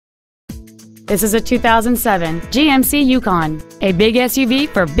This is a 2007 GMC Yukon, a big SUV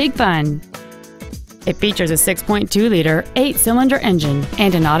for big fun. It features a 6.2-liter, 8-cylinder engine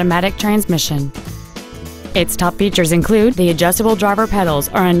and an automatic transmission. Its top features include the adjustable driver pedals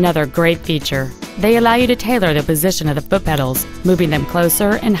are another great feature. They allow you to tailor the position of the foot pedals, moving them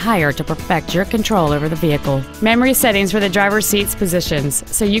closer and higher to perfect your control over the vehicle. Memory settings for the driver's seat's positions,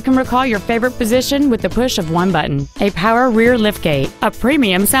 so you can recall your favorite position with the push of one button. A power rear liftgate, a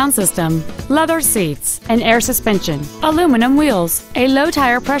premium sound system, leather seats, an air suspension, aluminum wheels, a low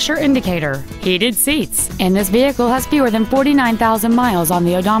tire pressure indicator, heated seats, and this vehicle has fewer than 49,000 miles on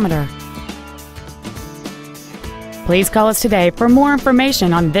the odometer. Please call us today for more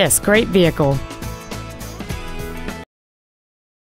information on this great vehicle.